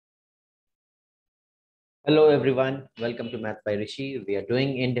Hello everyone, welcome to Math by Rishi. We are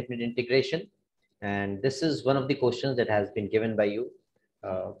doing indefinite integration and this is one of the questions that has been given by you.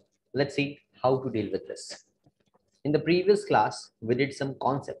 Let's see how to deal with this. In the previous class, we did some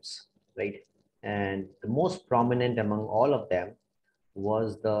concepts, right? And the most prominent among all of them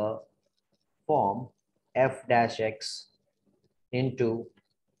was the form f dash x into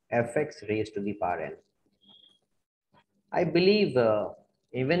fx raised to the power n. I believe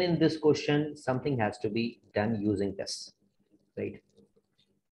even in this question, something has to be done using this, right?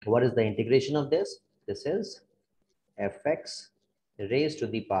 What is the integration of this? This is fx raised to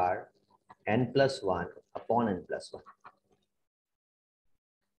the power n plus 1 upon n plus 1.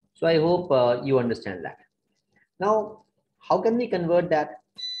 So I hope you understand that. Now, how can we convert that?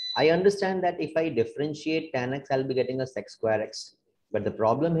 I understand that if I differentiate tan x, I'll be getting a sec square x. But the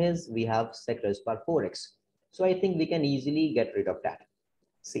problem is we have sec raised to the power 4x. So I think we can easily get rid of that.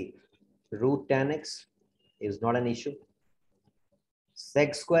 See, root tan x is not an issue.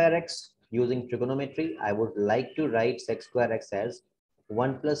 Sec square x, using trigonometry, I would like to write sec square x as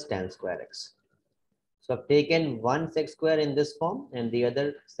 1 plus tan square x. So I've taken one sec square in this form and the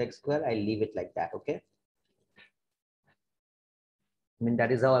other sec square, I leave it like that, okay? I mean,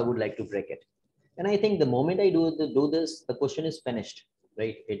 that is how I would like to break it. And I think the moment I do this, the question is finished,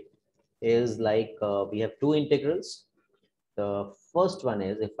 right? It is like we have two integrals. The first one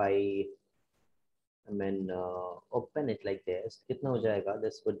is if I open it like this, कितना हो जाएगा?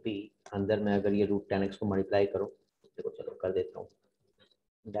 This would be अंदर में अगर ये root tan x को multiply करो, देखो चलो कर देता हूँ.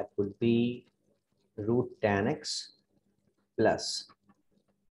 That would be root tan x plus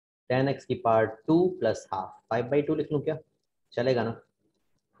tan x की power 2 plus half 5/2 लिख लूँ क्या? चलेगा ना?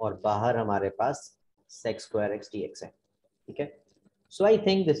 और बाहर हमारे पास sec square x dx है, ठीक है? So I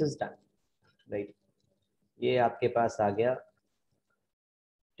think this is done, right? ये आपके पास आ गया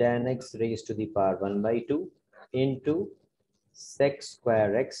tan x raised to the power 1/2 into sec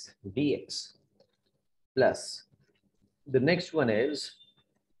square x dx plus the next one is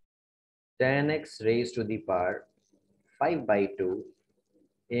tan x raised to the power 5/2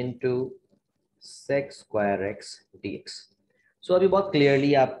 into sec square x dx. So अभी बहुत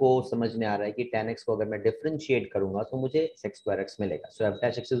clearly आपको समझ में आ रहा है कि tan x को अगर मैं डिफरेंशिएट करूंगा तो मुझे sec square x मिलेगा. So f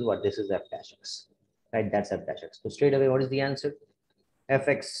dash x is what? This is f dash x, right? That's f dash x. So straight away, what is the answer?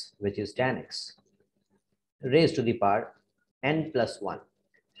 Fx, which is tan x raised to the power n plus 1,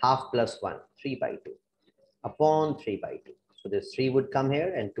 half plus 1, 3/2 upon 3/2. So this 3 would come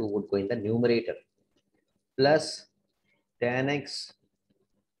here and 2 would go in the numerator plus tan x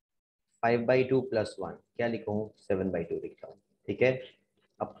 5/2 plus 1. क्या लिखूं? 7/2 लिखता हूं, ठीक है?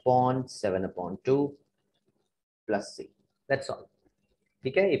 Upon 7/2 plus c. That's all.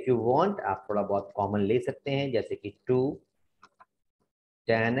 ठीक है? If you want, आप थोड़ा बहुत कॉमन ले सकते हैं, जैसे कि 2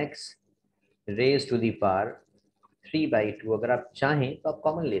 tan x raised to the power 3/2. अगर आप चाहें तो आप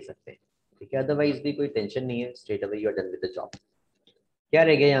कॉमन ले सकते हैं, ठीक है? अदरवाइज भी कोई टेंशन नहीं है. Straight away you are done with the job. क्या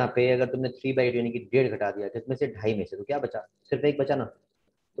रह गया यहाँ पे? अगर तुमने 3/2 यानी कि 1.5 घटा दिया, इसमें से 2.5 में से तो क्या बचा? सिर्फ एक बचा ना,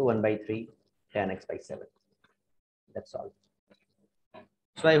 तो 1/3 tan x by 7. That's all.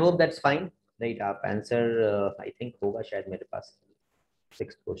 So I hope that's fine, right? आप आंसर I think होगा शायद मेरे पास.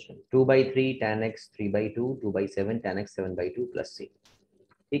 6th question 2/3 tan x 3/2 2/7 tan x 7/2 plus c.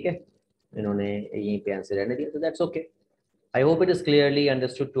 ठीक है, इन्होंने यहीं पे आंसर रहने दिया, तो that's okay. I hope it is clearly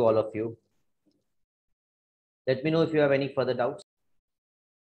understood to all of you. Let me know if you have any further doubts.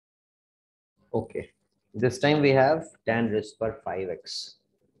 Okay, this time we have tan raised per 5x.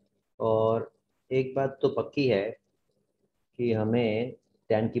 और एक बात तो पक्की है कि हमें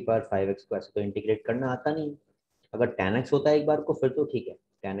tan की power 5x को ऐसे तो इंटीग्रेट करना आता नहीं. अगर tan x होता है एक बार को फिर तो ठीक है,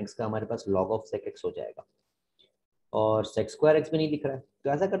 tan x का हमारे पास log of sec x हो जाएगा और sec square x भी नहीं दिख रहा है, तो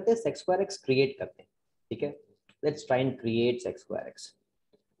ऐसा करते हैं sec square x क्रिएट करते हैं, ठीक है? Let's try and create sec square x.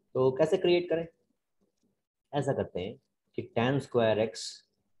 तो कैसे क्रिएट करें? ऐसा करते हैं कि tan square x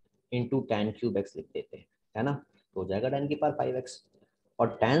into tan cube x लिख देते हैं, है ना? तो हो जाएगा tan की पावर 5x.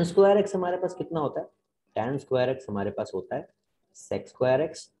 और tan square x हमारे पास कितना होता है? tan square x हमारे पास होता है sec square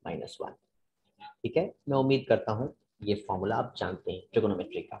x minus 1. ठीक है, मैं उम्मीद करता हूँ ये फॉर्मूला आप जानते हैं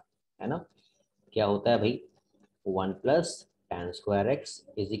ट्रिगोनोमेट्री का, है ना? क्या होता है भाई? 1 plus tan square x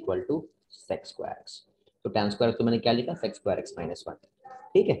is equal to sec square x. तो tan square x तो मैंने क्या लिखा? sec square x minus 1.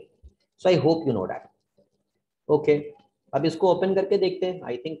 ठीक है, सो I hope you know that. Okay, अब इसको ओपन करके देखते हैं.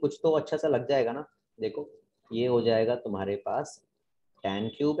 आई थिंक कुछ तो अच्छा सा लग जाएगा ना. देखो, ये हो जाएगा तुम्हारे पास tan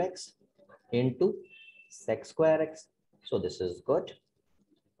cube x into sec square x. So this is good.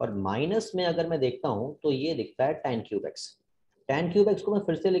 और माइनस में अगर मैं देखता हूं तो ये दिखता है tan cube x. tan cube x को मैं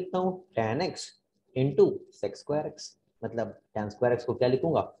फिर से लिखता हूं tan x into sec square x. मतलब tan square x को क्या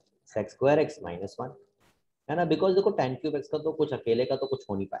लिखूंगा? sec square x minus 1. है ना, बिकॉज देखो tan क्यूब x का तो कुछ अकेले का तो कुछ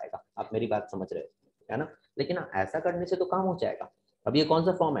हो नहीं पाएगा, आप मेरी बात समझ रहे हो, है ना। लेकिन ऐसा करने से तो काम हो जाएगा। अब ये कौन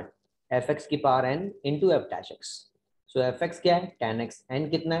सा फॉर्म है, fx की power n into F dash x. सो fx क्या है, tan x, n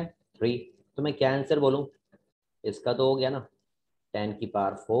कितना है 3, तो मैं क्या आंसर बोलूँ, इसका तो हो गया ना tan की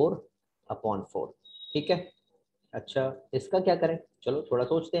पावर 4/4, ठीक है। अच्छा इसका क्या करें, चलो थोड़ा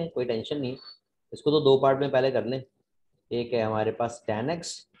सोचते हैं, कोई टेंशन नहीं, इसको तो दो पार्ट में पहले कर लें। एक है हमारे पास tan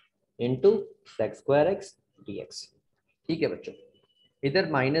x into sec square x D x, ठीक है बच्चों। इधर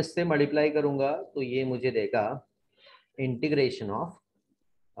माइनस से मल्टीप्लाई करूंगा तो ये मुझे देगा integration of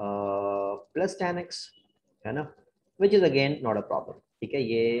plus tan x, है ना, which is again not a problem, ठीक है,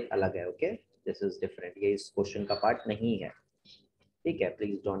 ये अलग है, ओके, दिस इज डिफरेंट, ये इस क्वेश्चन का पार्ट नहीं है, ठीक है,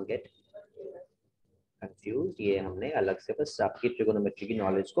 प्लीज डोंट गेट कंफ्यूज, ये हमने अलग से बस आपकी ट्रिगोनोमेट्री की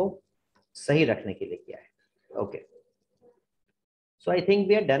नॉलेज को सही रखने के लिए किया है, okay. So I think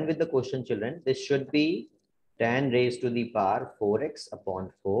we are done with the question, children. This should be tan raised to the power 4x upon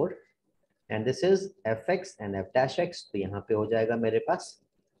 4, and this is fx and f dash x. तो यहाँ पे हो जाएगा मेरे पास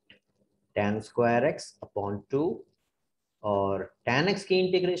tan square x upon 2, और tan x की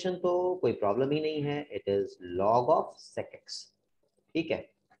integration तो कोई प्रॉब्लम ही नहीं है, it is log of sec x, ठीक है।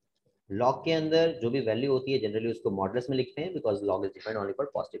 log के अंदर जो भी वैल्यू होती है जनरली उसको मॉडुलस में लिखते हैं, because log is defined only for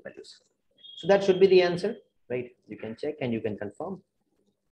positive values. So that should be the answer, right? You can check and you can confirm.